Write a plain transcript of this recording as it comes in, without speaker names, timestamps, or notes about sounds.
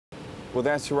Well,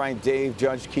 that's right, Dave.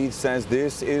 Judge Keith says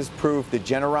this is proof the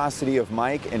generosity of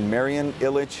Mike and Marion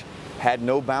Ilitch had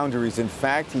no boundaries. In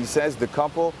fact, he says the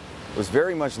couple was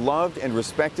very much loved and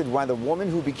respected by the woman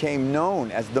who became known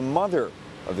as the mother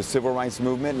of the civil rights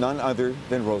movement, none other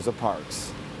than Rosa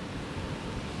Parks.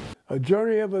 A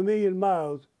journey of 1,000,000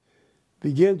 miles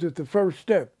begins with the first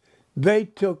step. They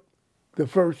took the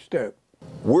first step.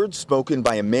 Words spoken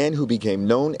by a man who became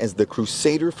known as the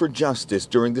crusader for justice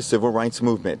during the civil rights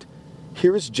movement.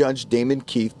 Here is Judge Damon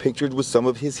Keith pictured with some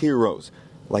of his heroes,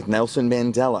 like Nelson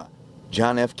Mandela,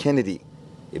 John F. Kennedy.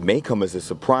 It may come as a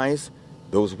surprise.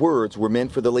 Those words were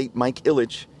meant for the late Mike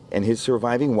Ilitch and his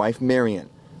surviving wife Marion,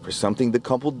 for something the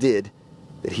couple did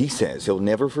that he says he'll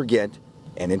never forget,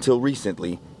 and until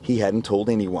recently, he hadn't told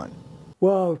anyone.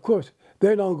 Well, of course,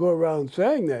 they don't go around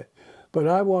saying that, but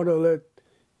I want to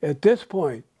at this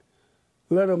point,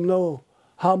 let them know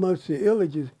how much the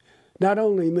Ilitches not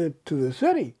only meant to the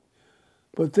city,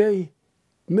 but they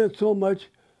meant so much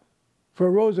for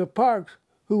Rosa Parks,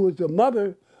 who was the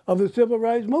mother of the civil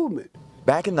rights movement.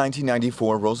 Back in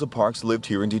 1994, Rosa Parks lived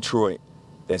here in Detroit.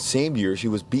 That same year, she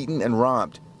was beaten and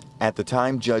robbed. At the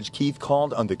time, Judge Keith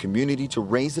called on the community to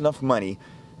raise enough money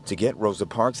to get Rosa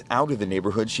Parks out of the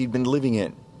neighborhood she'd been living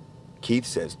in. Keith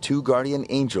says 2 guardian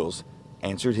angels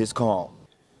answered his call.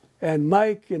 And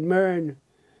Mike and Marion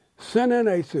sent in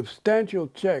a substantial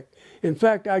check. In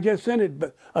fact, I just sent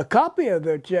a copy of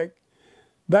their check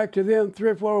back to them 3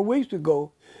 or 4 weeks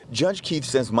ago. Judge Keith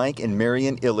says Mike and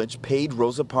Marion Ilitch paid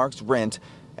Rosa Parks rent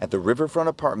at the Riverfront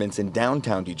Apartments in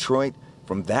downtown Detroit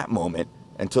from that moment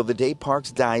until the day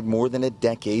Parks died more than a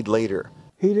decade later.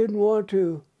 He didn't want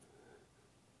to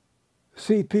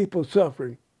see people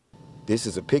suffering. This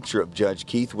is a picture of Judge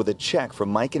Keith with a check from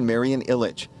Mike and Marion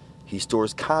Ilitch. He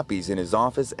stores copies in his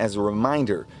office as a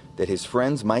reminder that his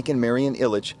friends Mike and Marion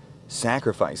Ilitch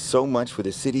sacrificed so much for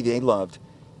the city they loved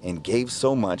and gave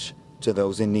so much to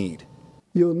those in need.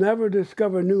 You'll never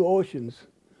discover new oceans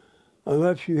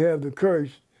unless you have the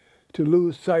courage to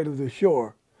lose sight of the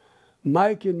shore.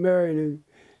 Mike and Marion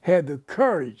had the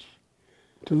courage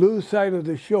to lose sight of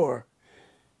the shore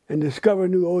and discover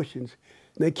new oceans.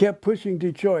 They kept pushing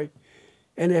Detroit,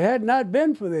 and it had not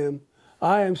been for them,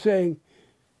 I am saying,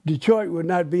 Detroit would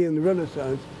not be in the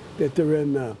renaissance that they're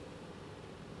in now.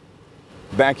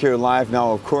 Back here live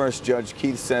now, of course, Judge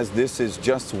Keith says this is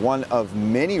just one of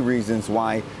many reasons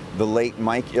why the late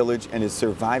Mike Ilitch and his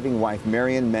surviving wife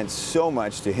Marion meant so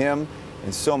much to him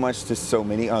and so much to so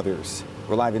many others.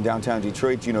 We're live in downtown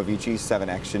Detroit. Gino Vici, 7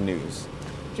 Action News.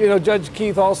 Gino, Judge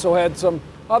Keith also had some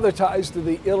other ties to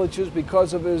the Ilitches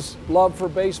because of his love for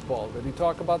baseball. Did he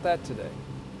talk about that today?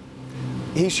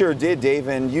 He sure did, Dave,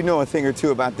 and you know a thing or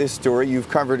two about this story. You've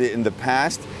covered it in the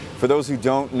past. For those who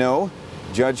don't know,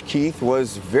 Judge Keith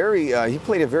was he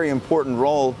played a very important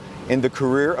role in the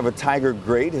career of a Tiger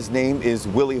great. His name is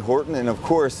Willie Horton, and of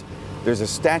course, there's a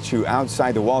statue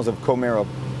outside the walls of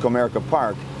Comerica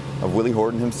Park of Willie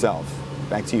Horton himself.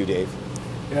 Back to you, Dave.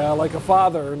 Yeah, like a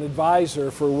father, an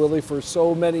advisor for Willie for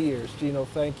so many years. Gino,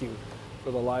 thank you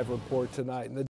for the live report tonight.